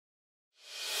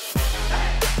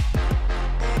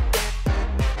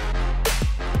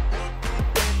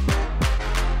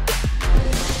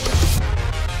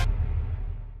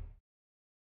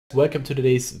Welcome to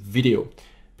today's video.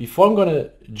 Before I'm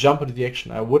gonna jump into the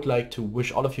action, I would like to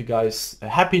wish all of you guys a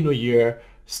happy new year.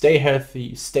 Stay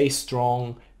healthy, stay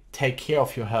strong, take care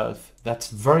of your health. That's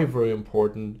very, very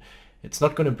important. It's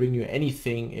not gonna bring you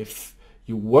anything if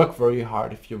you work very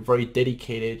hard, if you're very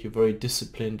dedicated, you're very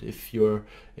disciplined, if you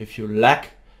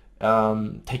lack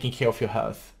taking care of your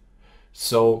health.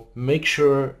 So make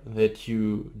sure that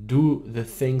you do the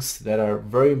things that are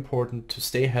very important to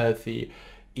stay healthy,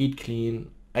 eat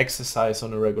clean, exercise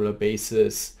on a regular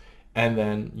basis, and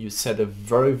then you set a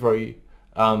very, very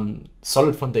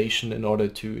solid foundation in order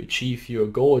to achieve your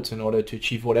goals, in order to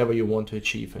achieve whatever you want to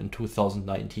achieve in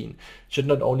 2019. It should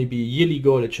not only be a yearly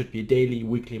goal, it should be a daily,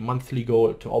 weekly, monthly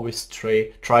goal to always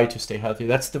try to stay healthy.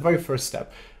 That's the very first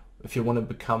step. If you want to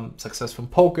become successful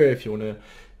in poker, if you want to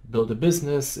build a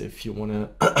business, if you want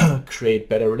to create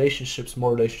better relationships,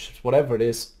 more relationships, whatever it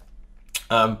is,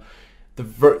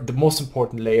 the most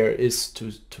important layer is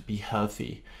to be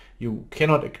healthy. You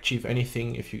cannot achieve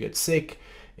anything if you get sick,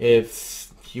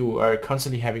 if you are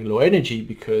constantly having low energy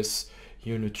because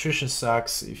your nutrition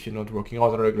sucks, if you're not working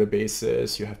out on a regular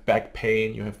basis, you have back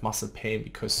pain, you have muscle pain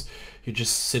because you're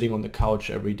just sitting on the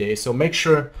couch every day. So make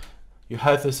sure your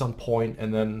health is on point,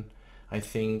 and then I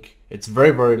think it's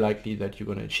very, very likely that you're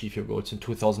going to achieve your goals in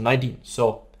 2019.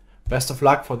 So best of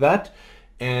luck for that.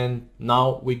 And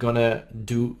now we're going to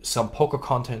do some poker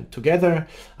content together.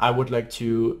 I would like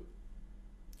to,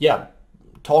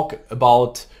 talk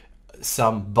about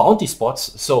some bounty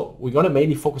spots. So we're going to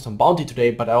mainly focus on bounty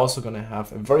today, but I'm also going to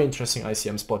have a very interesting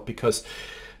ICM spot because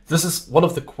this is one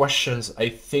of the questions. I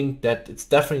think that it's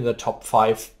definitely the top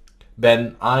 5.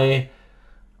 Ben, I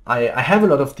have a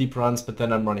lot of deep runs, but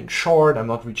then I'm running short. I'm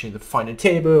not reaching the final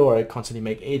table, or I constantly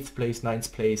make 8th place,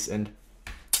 9th place. And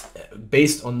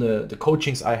based on the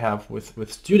coachings I have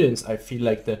with students, I feel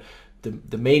like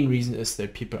the main reason is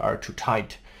that people are too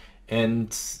tight.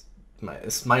 And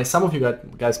some of you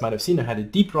guys might have seen I had a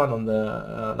deep run on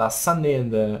the last Sunday in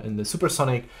the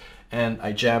Supersonic, and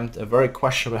I jammed a very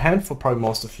questionable hand for probably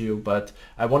most of you. But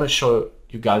I want to show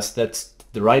you guys that's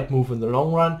the right move in the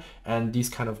long run, and these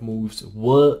kind of moves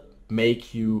will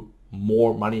make you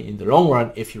more money in the long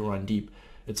run if you run deep.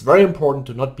 It's very important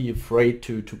to not be afraid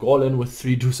to go all in with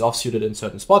 3 deuce offsuited in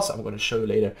certain spots. I'm going to show you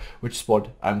later which spot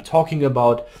I'm talking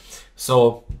about.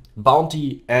 So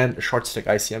bounty and short stack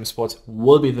ICM spots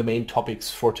will be the main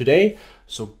topics for today.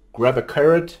 So grab a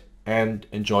carrot and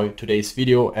enjoy today's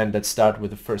video, and let's start with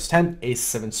the first hand,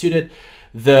 ace-7 suited.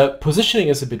 The positioning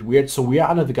is a bit weird, so we are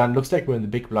under the gun. Looks like we're in the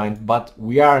big blind, but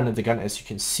we are under the gun, as you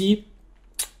can see.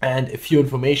 And a few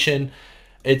information: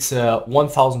 it's a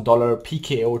 $1,000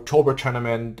 PKO October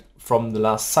tournament from the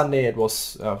last Sunday. It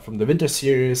was from the Winter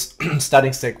Series.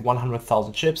 Starting stack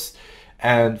 100,000 chips,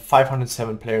 and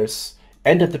 507 players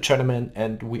entered the tournament,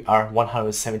 and we are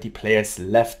 170 players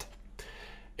left.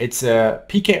 It's a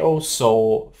PKO,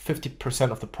 so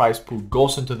 50% of the prize pool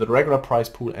goes into the regular prize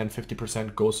pool and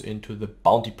 50% goes into the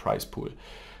bounty prize pool.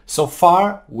 So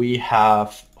far, we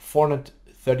have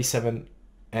 437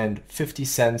 and 50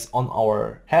 cents on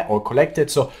our head or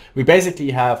collected. So we basically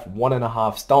have roughly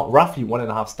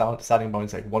 1.5 starting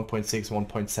bounties, like 1.6,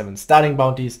 1.7 starting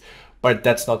bounties. But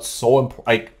that's not so important.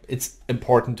 Like, it's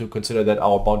important to consider that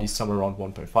our bounty is somewhere around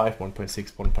 1.5,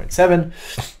 1.6, 1.7.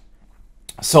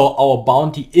 So our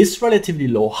bounty is relatively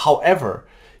low. However,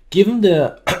 given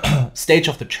the stage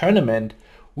of the tournament,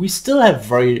 we still have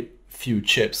very few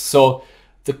chips. So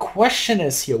the question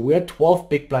is here, we're 12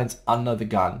 big blinds under the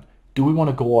gun. Do we want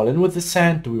to go all in with this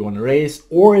hand? Do we want to raise?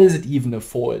 Or is it even a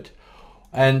fold?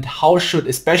 And how should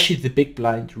especially the big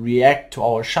blind react to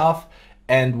our shove?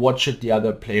 And what should the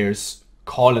other players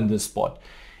call in this spot?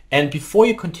 And before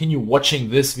you continue watching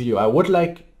this video, I would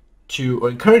like to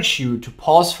encourage you to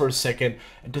pause for a second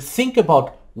and to think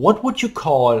about what would you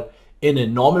call in a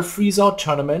normal freeze-out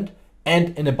tournament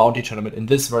and in a bounty tournament in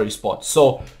this very spot.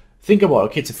 So think about,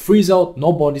 okay, it's a freeze-out,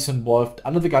 no bounties involved,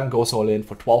 under the gun goes all in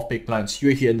for 12 big blinds.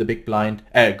 You're here in the big blind,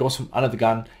 goes from under the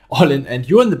gun all in, and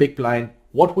you're in the big blind.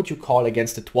 What would you call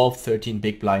against a 12-13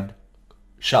 big blind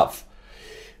shove?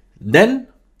 Then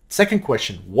second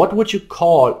question, what would you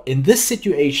call in this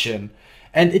situation?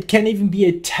 And it can even be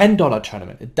a $10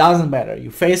 tournament. It doesn't matter.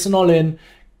 You face an all-in,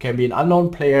 can be an unknown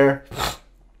player,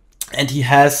 and he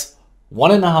has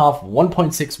 1.5,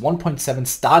 1.6, 1.7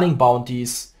 starting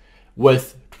bounties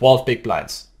with 12 big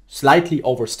blinds. Slightly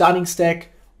over starting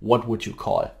stack. What would you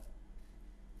call?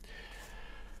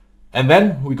 And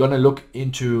then we're going to look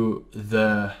into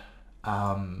the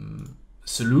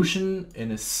solution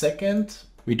in a second.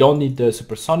 We don't need the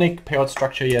supersonic payout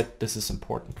structure yet. This is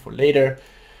important for later.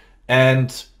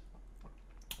 And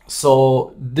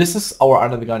So this is our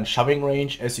under the gun shoving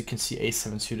range. As you can see,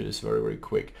 A7 suited is very, very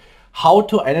quick. How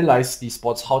to analyze these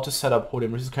spots, how to set up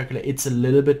hold'em resistance calculator, it's a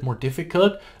little bit more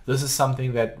difficult. This is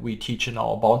something that we teach in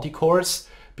our bounty course,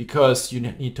 because you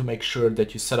need to make sure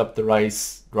that you set up the right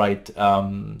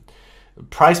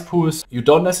price pools. You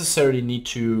don't necessarily need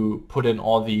to put in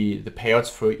all the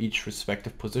payouts for each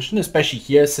respective position, especially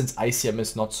here since ICM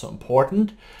is not so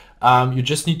important. You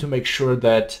just need to make sure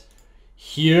that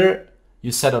here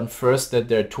you set on first that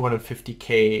there are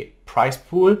 250k price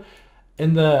pool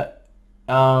in the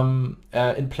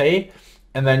in play,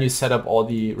 and then you set up all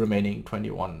the remaining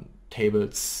 21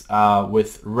 tables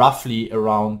with roughly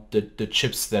around the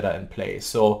chips that are in play.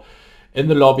 So in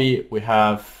the lobby we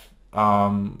have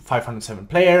 507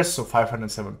 players, so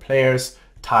 507 players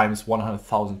times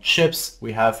 100,000 chips,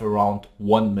 we have around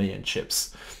 1 million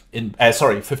chips in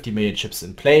 50 million chips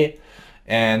in play.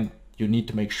 And you need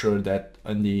to make sure that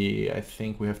on the, I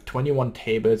think we have 21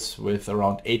 tables with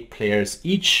around 8 players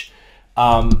each,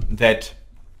 that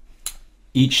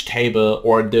each table,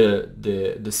 or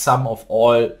the sum of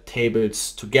all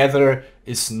tables together,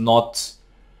 is not,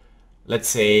 let's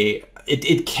say,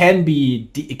 it can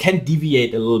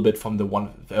deviate a little bit from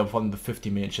the 50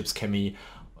 million chips. Can be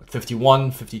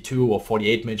 51, 52, or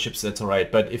 48 million chips. That's all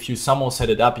right. But if you somehow set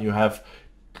it up and you have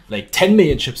like 10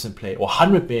 million chips in play or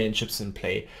 100 million chips in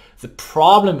play, the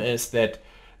problem is that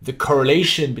the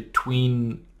correlation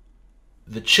between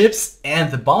the chips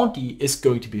and the bounty is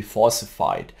going to be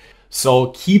falsified. So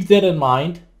keep that in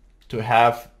mind to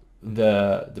have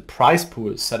the price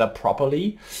pool set up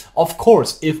properly. Of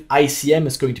course, if ICM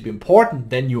is going to be important,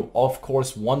 then you of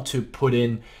course want to put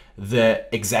in the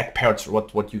exact pairs,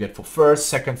 what you get for first,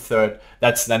 second, third.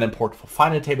 That's then important for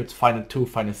final tables, final 2,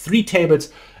 final 3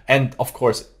 tables. And of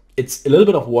course, it's a little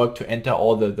bit of work to enter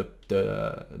all the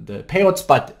payouts,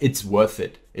 but it's worth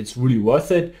it. It's really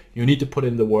worth it. You need to put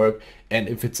in the work. And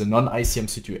if it's a non-ICM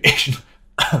situation,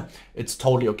 it's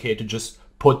totally okay to just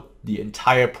put the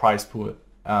entire prize pool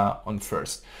on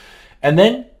first. And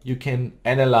then you can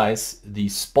analyze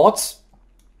these spots.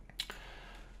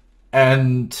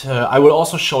 And I will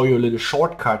also show you a little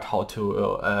shortcut how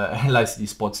to analyze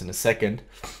these spots in a second.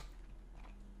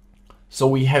 So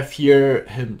we have here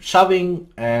him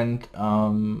shoving and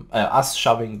us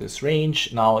shoving this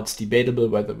range. Now it's debatable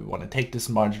whether we want to take this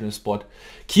marginal spot.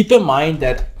 Keep in mind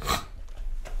that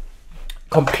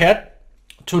compared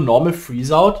to normal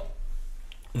Freezeout,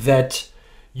 that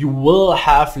you will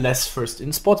have less first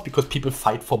in spots because people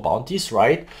fight for bounties,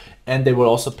 right? And they will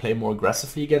also play more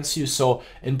aggressively against you. So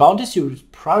in bounties, you're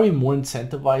probably more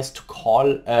incentivized to call,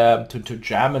 to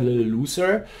jam a little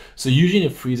looser. So usually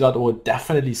in a Freezeout, I would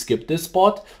definitely skip this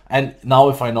spot. And now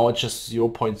if I know it's just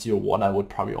 0.01, I would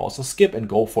probably also skip and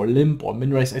go for limp or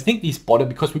min raise. I think these bottom,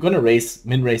 because we're going to raise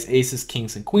min raise aces,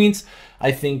 kings, and queens.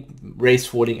 I think raise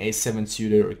folding ace7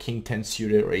 suited or king 10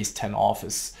 suited or ace 10 off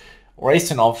is, or ace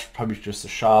 10 off probably just a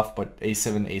shove, but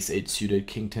a7, ace8 suited,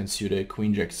 king 10 suited,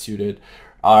 queen jack suited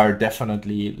are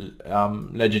definitely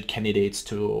legit candidates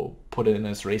to put in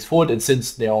as raise fold. And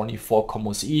since they're only 4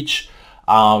 combos each,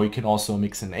 we can also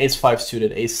mix in ace5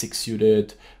 suited, ace6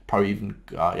 suited, probably even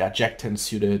jack 10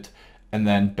 suited, and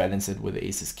then balance it with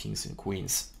aces, kings, and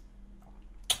queens.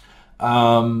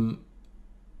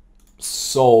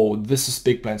 So this is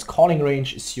big blind's calling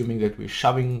range, assuming that we're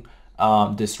shoving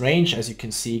this range. As you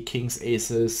can see, kings,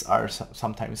 aces are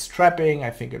sometimes trapping. I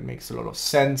think it makes a lot of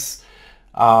sense.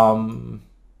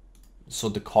 So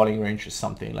the calling range is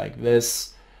something like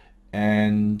this.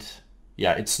 And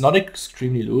yeah, it's not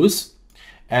extremely loose.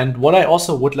 And what I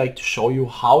also would like to show you,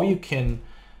 how you can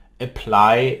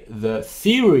apply the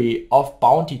theory of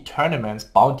bounty tournaments,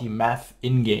 bounty math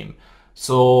in-game.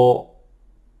 So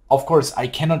of course, I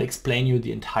cannot explain you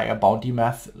the entire bounty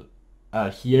math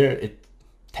here. It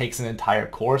takes an entire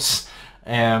course,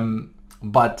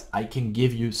 but I can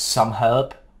give you some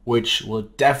help, which will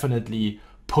definitely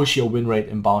push your win rate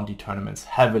in bounty tournaments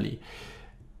heavily.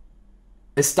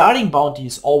 A starting bounty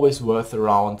is always worth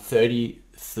around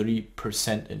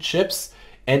 33% in chips,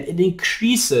 and it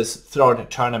increases throughout the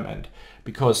tournament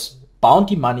because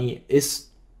bounty money is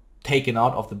taken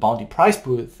out of the bounty prize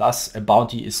pool. Thus, a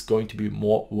bounty is going to be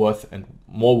more worth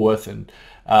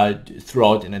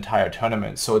throughout an entire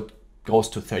tournament. So it goes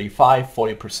to 35,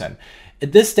 40%.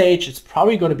 At this stage, it's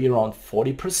probably going to be around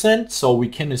 40%. So we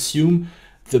can assume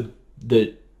the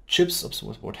chips. Oops,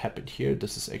 what happened here?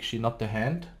 This is actually not the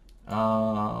hand.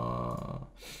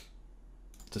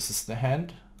 This is the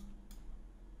hand.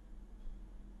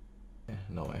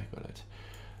 No, I got it.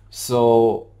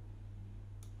 So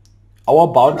our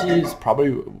bounty is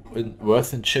probably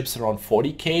worth in chips around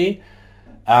 40k.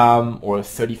 or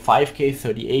 35k,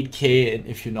 38k, and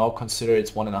if you now consider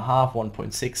it's 1.5,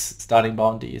 1.6 starting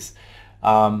bounties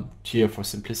here for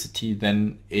simplicity,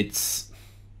 then it's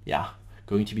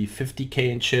going to be 50k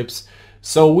in chips.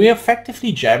 So we're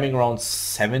effectively jamming around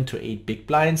 7 to 8 big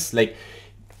blinds. Like,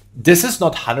 this is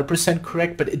not 100%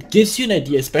 correct, but it gives you an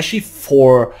idea, especially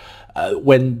for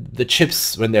when the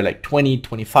chips, when they're like 20,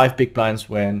 25 big blinds,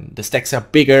 when the stacks are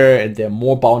bigger and there are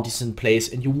more bounties in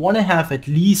place, and you want to have at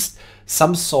least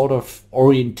some sort of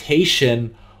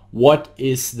orientation. What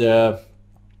is the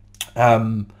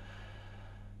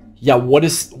what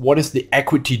is the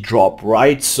equity drop,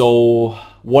 right? So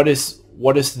what is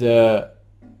the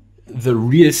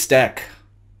real stack?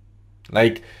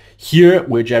 Like, here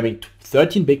we're jamming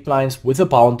 13 big blinds with a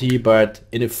bounty, but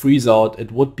in a Freezeout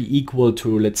it would be equal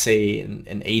to, let's say,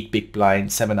 an 8 big blind,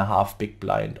 7.5 big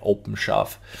blind open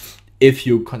shove, if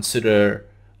you consider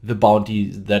the bounty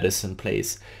that is in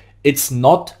place. It's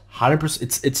not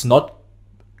 100%, it's not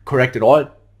correct at all.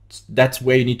 That's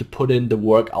where you need to put in the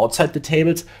work outside the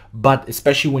tables, but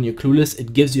especially when you're clueless,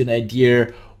 it gives you an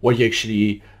idea what you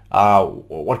actually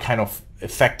what kind of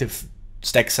effective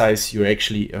stack size you're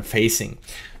actually facing.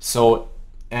 So,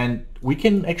 and we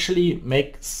can actually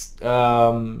make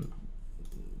some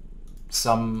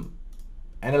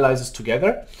analysis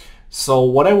together. So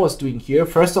what I was doing here,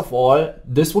 first of all,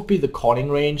 this would be the calling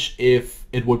range if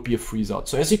it would be a Freezeout.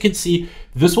 So as you can see,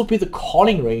 this would be the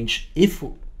calling range if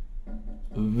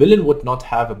villain would not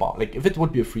have a bounty, like if it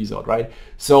would be a Freezeout, right?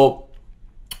 So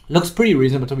looks pretty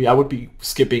reasonable to me. I would be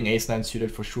skipping ace-9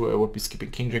 suited for sure. I would be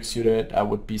skipping king-jack suited. I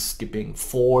would be skipping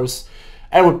fours.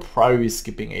 I would probably be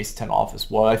skipping ace-10 off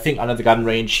as well. I think under the gun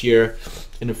range here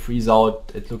in a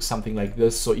Freezeout, it looks something like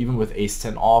this. So even with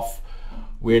ace-10 off,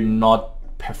 we're not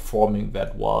performing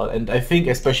that well. And I think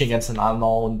especially against an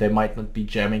unknown, they might not be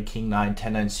jamming king-9,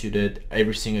 10-9 suited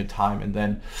every single time. And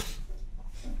then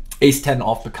ace-10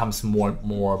 off becomes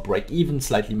more break-even,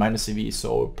 slightly minus EV.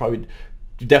 So probably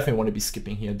you definitely want to be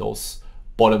skipping here those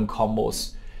bottom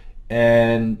combos.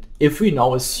 And if we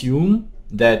now assume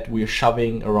that we're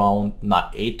shoving around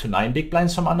 8 to 9 big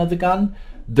blinds from under the gun,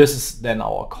 this is then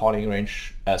our calling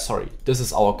range. This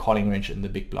is our calling range in the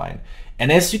big blind.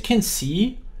 And as you can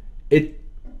see,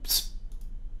 it's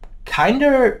kind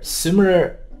of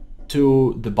similar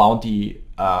to the bounty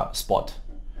spot.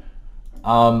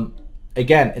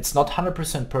 Again, it's not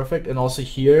 100% perfect, and also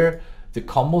here the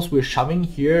combos we're shoving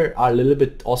here are a little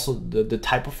bit, also the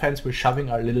type of hands we're shoving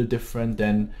are a little different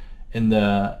than in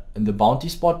the bounty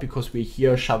spot, because we're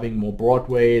here shoving more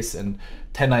broadways and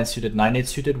 10-9 suited, 9-8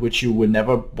 suited, which you would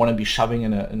never want to be shoving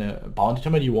in a bounty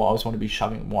tournament. You will always want to be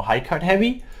shoving more high card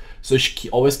heavy, so you should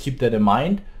always keep that in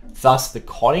mind. Thus the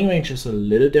calling range is a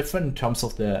little different in terms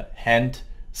of the hand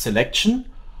selection.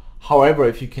 However,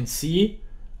 if you can see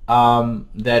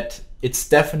that it's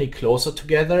definitely closer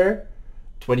together,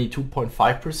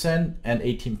 22.5% and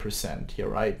 18% here,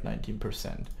 right?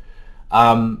 19%.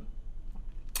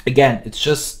 Again, it's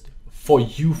just for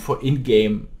you, for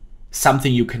in-game,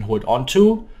 something you can hold on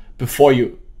to before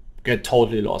you get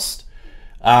totally lost.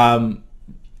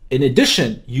 In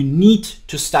addition, you need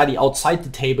to study outside the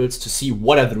tables to see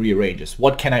what are the rearranges.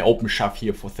 What can I open shove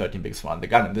here for 13 bigs from the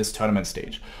gun in this tournament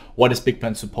stage? What is big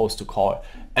blind supposed to call?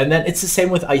 And then it's the same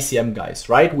with ICM guys,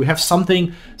 right? We have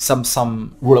something,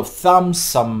 some rule of thumb,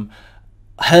 some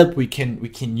help we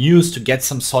can use to get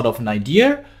some sort of an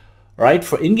idea, right?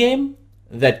 For in-game,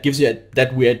 that gives you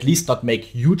that we at least not make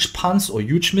huge punts or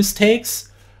huge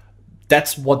mistakes.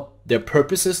 That's what their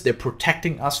purpose is. They're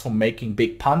protecting us from making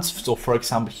big punts. So for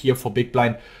example, here for big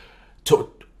blind, to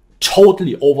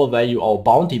totally overvalue our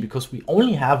bounty because we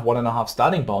only have 1.5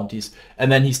 starting bounties,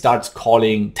 and then he starts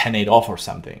calling 10-8 off or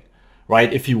something,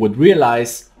 right? If you would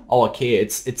realize, oh, okay,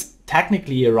 it's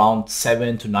technically around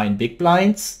 7 to 9 big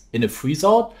blinds in a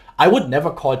Freezeout, I would never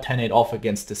call 10-8 off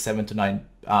against the 7 to 9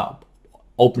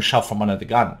 open shove from under the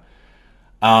gun.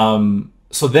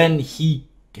 So then he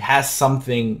has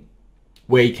something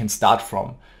where he can start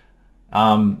from.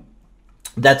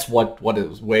 That's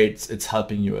where it's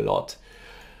helping you a lot.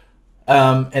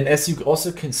 And as you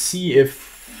also can see,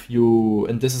 if you,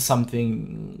 and this is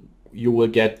something you will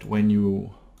get when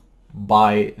you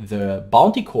buy the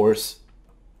bounty course,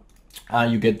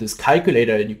 you get this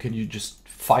calculator, and you just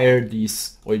fire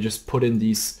these, or you just put in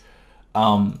these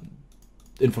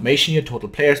information here: total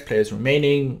players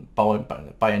remaining,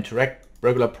 buy into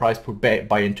regular price pool,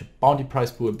 buy into bounty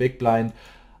price pool, big blind,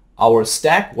 our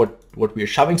stack, what we are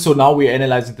shoving. So now we are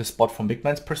analyzing the spot from big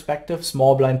blind's perspective: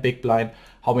 small blind, big blind,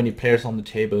 how many players on the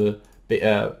table,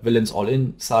 villains all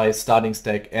in size, starting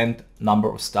stack, and number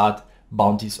of start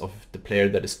bounties of the player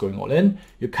that is going all in.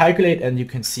 You calculate, and you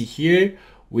can see here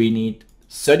we need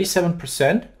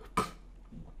 37%,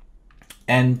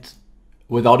 and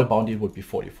without a bounty it would be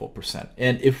 44%.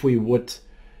 And if we would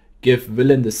give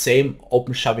villain the same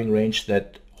open shoving range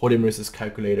that RoiRoiDame's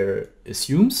calculator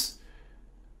assumes,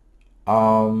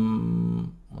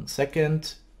 1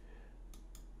 second,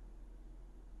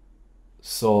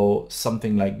 so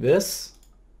something like this.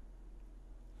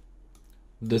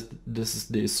 This is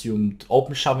the assumed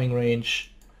open shoving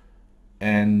range,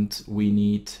 and we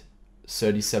need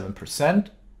 37%.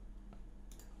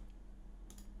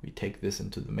 We take this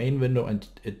into the main window and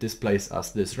it displays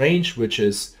us this range, which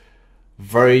is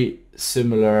very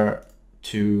similar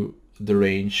to the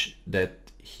range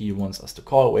that he wants us to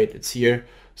call. Wait, it's here.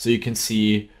 So you can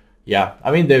see, yeah,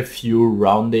 I mean, there are a few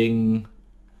rounding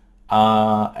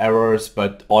errors,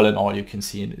 but all in all, you can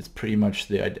see it's pretty much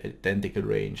the identical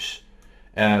range.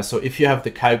 So if you have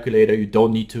the calculator, you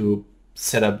don't need to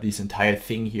set up this entire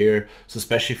thing here. So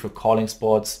especially for calling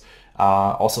spots,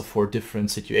 also for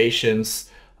different situations,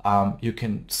 you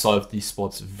can solve these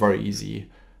spots very easy,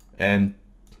 and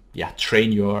yeah,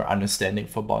 train your understanding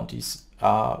for bounties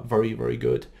very, very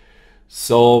good.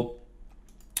 So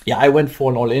yeah, I went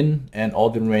for an all-in and all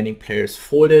the remaining players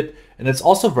folded. And it's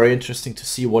also very interesting to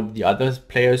see what the other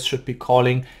players should be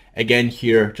calling. Again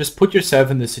here, just put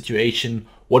yourself in the situation.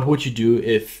 What would you do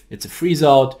if it's a freeze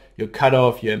out, your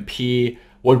cutoff, your MP?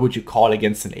 What would you call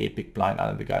against an 8 big blind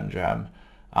under the gun jam?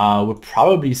 Would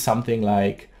probably something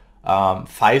like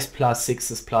 5s plus,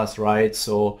 6s plus, right?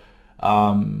 So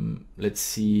let's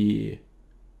see.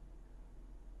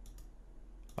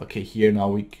 Okay, here now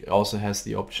we also has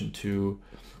the option to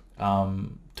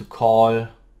call,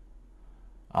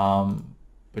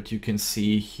 but you can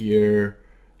see here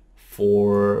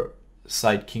for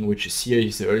side king, which is here,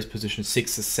 he's the earliest position.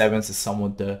 6s, 7s is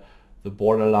somewhat the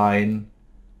borderline.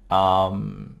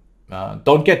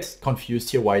 Don't get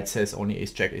confused here why it says only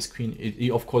ace jack, ace queen.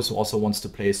 He of course also wants to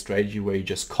play a strategy where he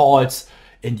just calls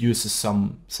and uses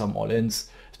some all-ins.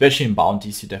 Especially in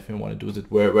bounties, you definitely want to do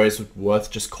that. Where is it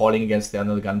worth just calling against the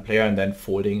under the gun player and then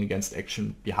folding against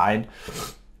action behind?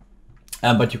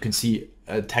 But you can see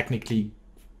technically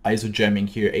ISO jamming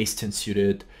here, ace 10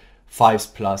 suited,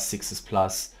 5s plus, 6s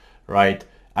plus, right?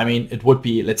 I mean, it would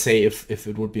be, let's say if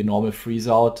it would be a normal freeze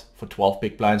out for 12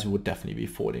 big blinds, you would definitely be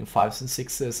folding 5s and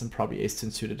 6s and probably ace 10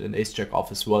 suited and ace jack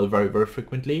off as well, very, very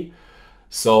frequently.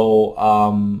 So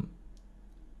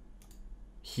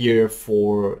here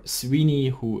for Sweeney,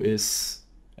 who is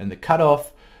in the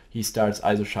cutoff, he starts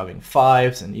ISO shoving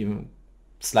 5s and even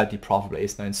slightly profitable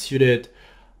ace 9 suited.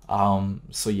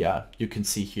 So yeah, you can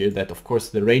see here that of course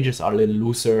the ranges are a little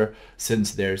looser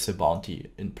since there's a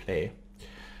bounty in play.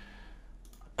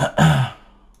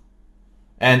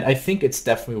 And I think it's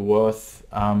definitely worth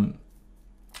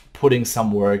putting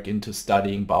some work into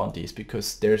studying bounties,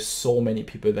 because there's so many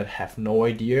people that have no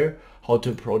idea how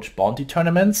to approach bounty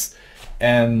tournaments.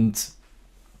 And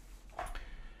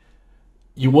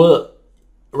you will,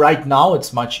 right now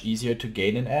it's much easier to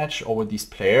gain an edge over these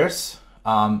players.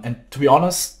 And to be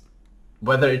honest,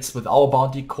 whether it's with our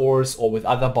bounty course or with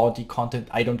other bounty content,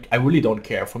 I really don't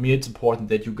care. For me, it's important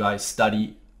that you guys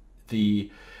study the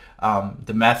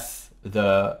math,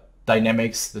 the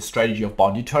dynamics, the strategy of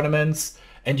bounty tournaments,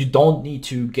 and you don't need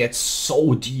to get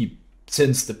so deep,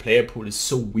 since the player pool is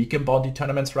so weak in bounty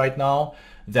tournaments right now,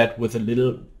 that with a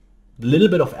little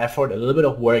bit of effort, a little bit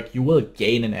of work, you will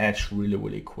gain an edge really,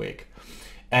 really quick.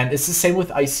 And it's the same with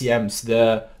ICMs.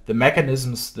 The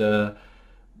mechanisms, the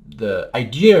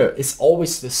idea is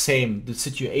always the same. The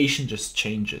situation just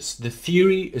changes. The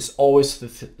theory is always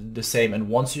the same. And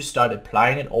once you start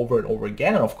applying it over and over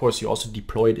again, and of course you also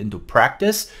deploy it into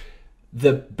practice,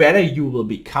 the better you will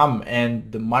become,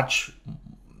 and the much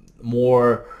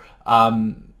more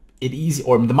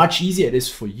the much easier it is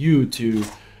for you to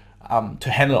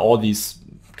handle all these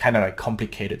kind of like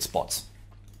complicated spots.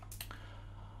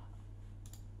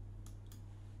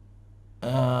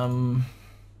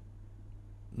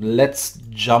 Let's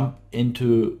jump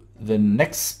into the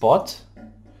next spot,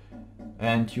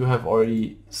 and you have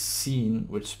already seen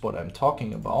which spot I'm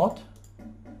talking about,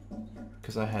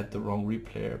 because I had the wrong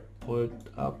replayer pulled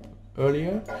up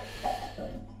earlier.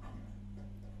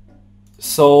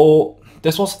 So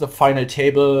this was the final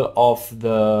table of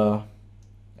the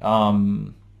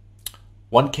 1K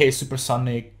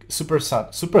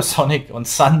Supersonic on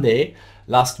Sunday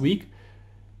last week,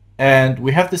 and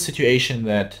we have the situation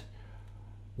that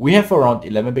we have around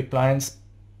 11 big blinds.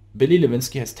 Billy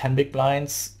Lewinsky has 10 big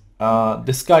blinds.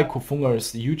 This guy Kofunga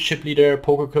is the huge chip leader.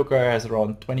 Poker Cooker has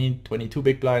around 22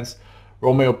 big blinds.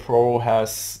 Romeo Pro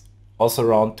has also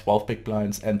around 12 big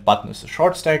blinds, and Button is a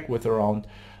short stack with around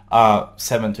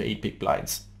 7 to 8 big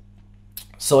blinds.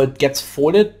 So it gets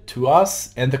folded to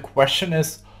us, and the question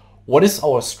is, what is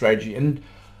our strategy? And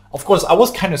of course, I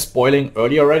was kind of spoiling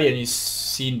earlier already, and you've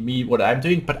seen me what I'm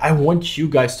doing, but I want you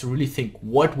guys to really think,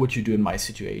 what would you do in my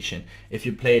situation? If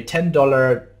you play a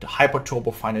 $10 hyper turbo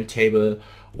final table,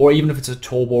 or even if it's a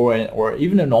turbo or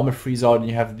even a normal Freezeout, and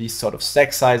you have these sort of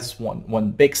stack sizes, one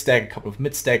big stack, a couple of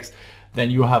mid stacks, then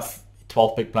you have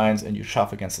 12 big blinds and you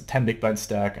shove against a 10 big blind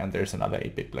stack, and there's another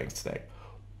 8 big blind stack.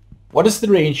 What is the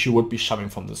range you would be shoving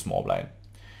from the small blind?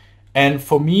 And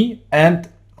for me, and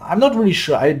I'm not really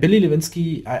sure, Billy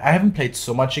Lewinsky, I haven't played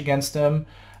so much against him.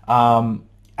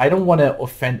 I don't want to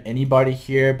offend anybody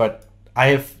here, but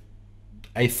I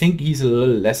think he's a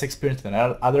little less experienced than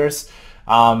others,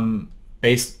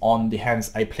 based on the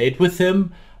hands I played with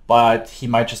him, but he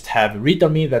might just have a read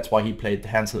on me. That's why he played the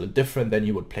hands a little different than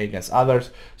he would play against others.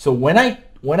 So when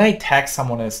I tag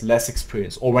someone as less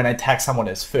experienced, or when I tag someone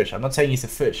as fish, I'm not saying he's a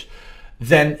fish,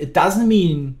 then it doesn't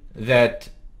mean that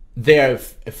they're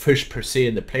a fish per se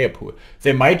in the player pool.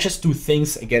 They might just do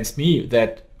things against me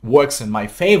that works in my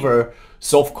favor.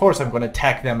 So of course I'm going to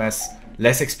tag them as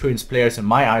less experienced players in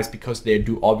my eyes because they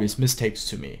do obvious mistakes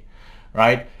to me,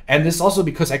 right? And this also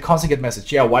because I constantly get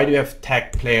message, yeah, why do you have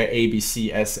tagged player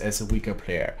ABC as a weaker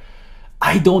player?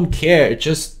 I don't care. It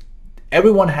just,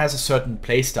 everyone has a certain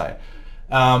play style.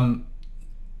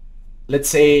 Let's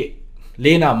say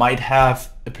Lena might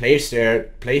have a play style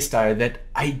that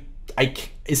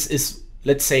is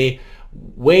let's say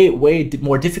way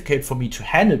more difficult for me to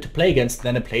handle, to play against,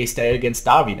 than a play style against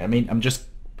Darwin. I mean, I'm just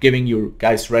giving you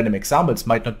guys random examples,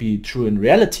 might not be true in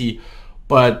reality,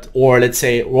 but, or let's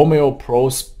say Romeo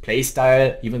Pro's play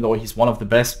style, even though he's one of the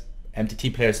best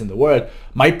MTT players in the world,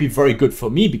 might be very good for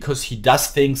me because he does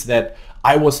things that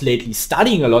I was lately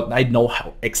studying a lot and I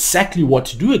know exactly what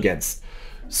to do against.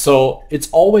 So it's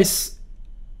always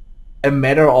a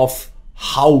matter of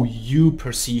how you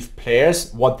perceive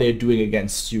players, what they're doing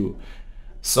against you.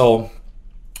 So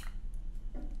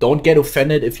don't get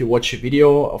offended if you watch a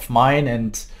video of mine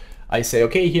and I say,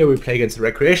 okay, here we play against a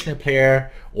recreational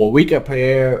player or weaker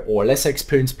player or less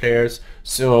experienced players.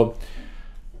 So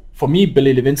for me,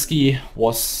 Billy Lewinsky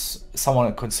was someone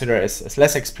I consider as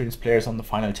less experienced players on the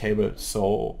final table.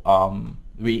 So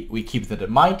we keep that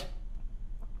in mind.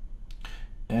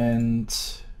 And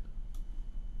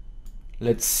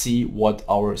let's see what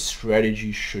our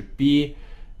strategy should be.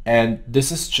 And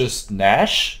this is just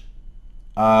Nash.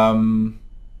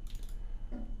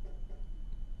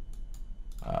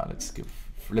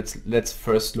 Let's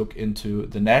first look into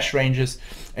the Nash ranges,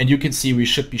 and you can see we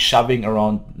should be shoving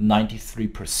around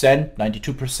 93%,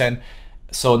 92%.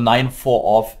 So 9-4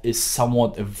 off is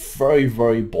somewhat a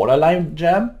very borderline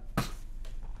jam.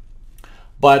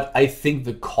 But I think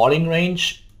the calling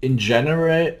range in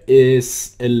general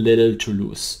is a little too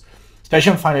loose,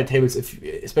 especially on final tables.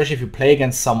 Especially if you play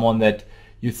against someone that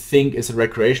you think is a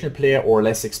recreational player or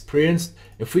less experienced.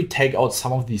 If we take out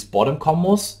some of these bottom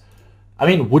combos, I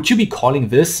mean, would you be calling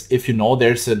this if you know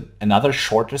there's another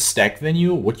shorter stack than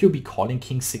you? Would you be calling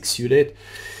King 6 suited?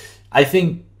 I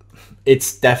think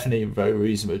it's definitely very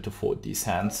reasonable to fold these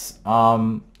hands.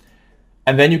 And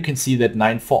then you can see that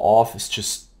 9-4 off is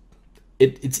just,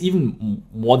 it's even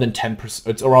more than 10%.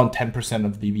 It's around 10%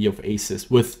 of the V of aces.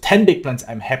 With 10 big blinds,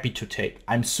 I'm happy to take.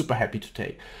 I'm super happy to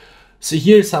take. So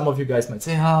here some of you guys might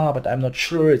say, but I'm not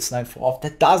sure, it's 9-4 off.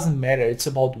 That doesn't matter. It's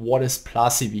about what is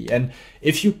plus EV. And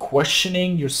if you're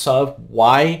questioning yourself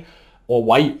why,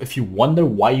 if you wonder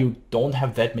why you don't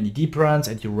have that many deep runs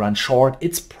and you run short,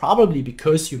 it's probably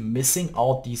because you're missing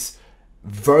out these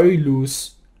very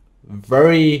loose,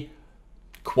 very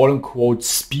quote-unquote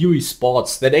spewy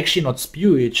spots that actually not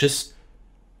spewy. It's just,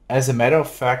 as a matter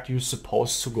of fact, you're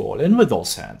supposed to go all in with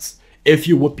those hands. If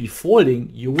you would be folding,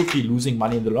 you would be losing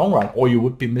money in the long run, or you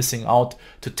would be missing out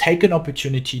to take an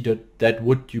opportunity that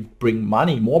would you bring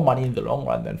money, more money in the long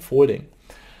run than folding.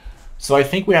 So I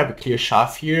think we have a clear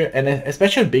shove here, and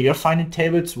especially in bigger final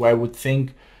tables where I would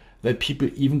think that people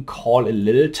even call a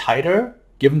little tighter,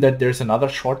 given that there's another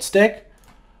short stack.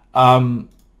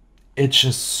 It's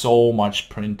just so much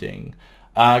printing.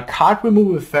 Card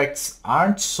removal effects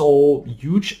aren't so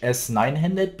huge as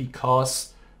 9-handed because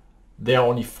there are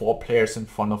only 4 players in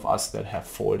front of us that have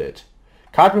folded.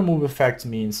 Card removal effects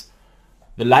means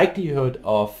the likelihood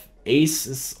of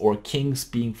aces or kings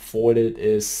being folded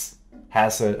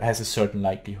has a certain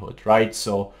likelihood, right?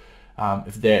 So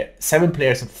if there are 7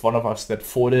 players in front of us that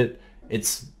folded,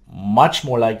 it's much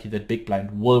more likely that big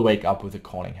blind will wake up with a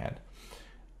calling hand.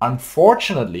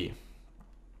 Unfortunately,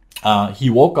 he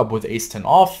woke up with ace-10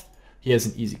 off. He has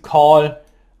an easy call.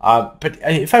 But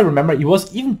if I remember, he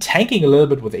was even tanking a little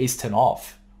bit with ace-10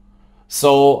 off.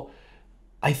 So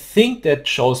I think that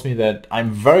shows me that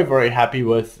I'm very, very happy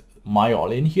with my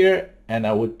all-in here, and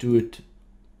I would do it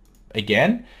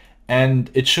again.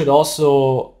 And it should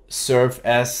also serve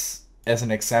as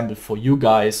an example for you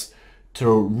guys to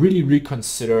really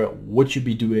reconsider, would you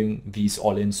be doing these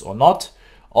all-ins or not.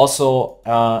 Also,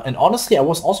 and honestly, I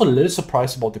was also a little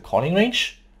surprised about the calling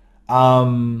range.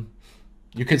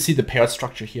 You can see the paired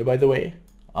structure here, by the way,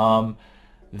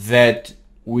 that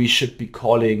we should be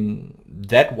calling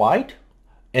that wide.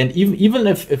 And even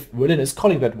if Willen is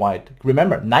calling that wide,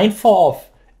 remember, 9-4 off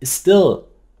is still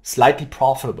slightly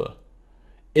profitable.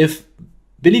 If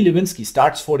Billy Lewinsky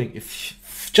starts folding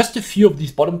just a few of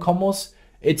these bottom combos,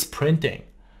 it's printing.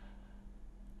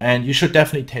 And you should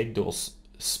definitely take those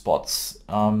spots.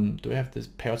 Do I have this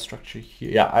paired structure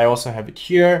here? Yeah, I also have it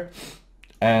here.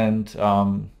 And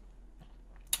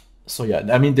so yeah,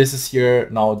 I mean, this is here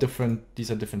now different.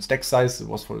 These are different stack size. It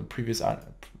was for the previous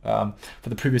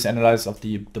analysis of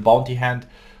the bounty hand.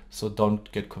 So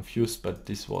don't get confused, but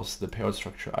this was the paired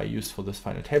structure I used for this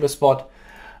final table spot.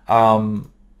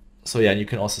 So yeah, you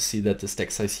can also see that the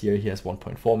stack size here, he has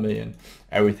 1.4 million.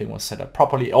 Everything was set up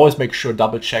properly. Always make sure,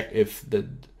 double check if the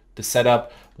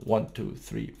setup, 1, 2,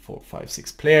 3, 4, 5,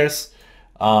 6 players,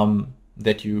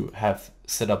 that you have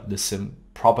set up the sim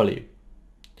properly.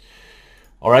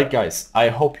 All right, guys, I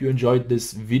hope you enjoyed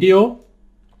this video.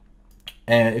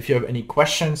 And if you have any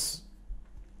questions,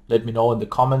 let me know in the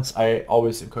comments. I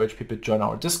always encourage people to join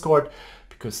our Discord,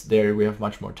 because there we have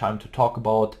much more time to talk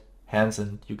about hands,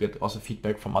 and you get also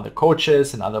feedback from other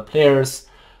coaches and other players.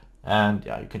 And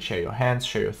yeah, you can share your hands,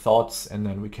 share your thoughts, and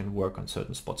then we can work on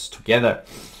certain spots together.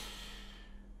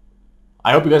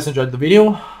 I hope you guys enjoyed the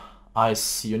video. I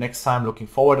see you next time. Looking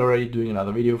forward already doing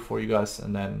another video for you guys,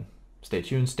 and then stay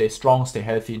tuned, stay strong, stay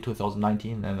healthy in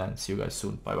 2019, and then see you guys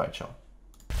soon. Bye bye, ciao.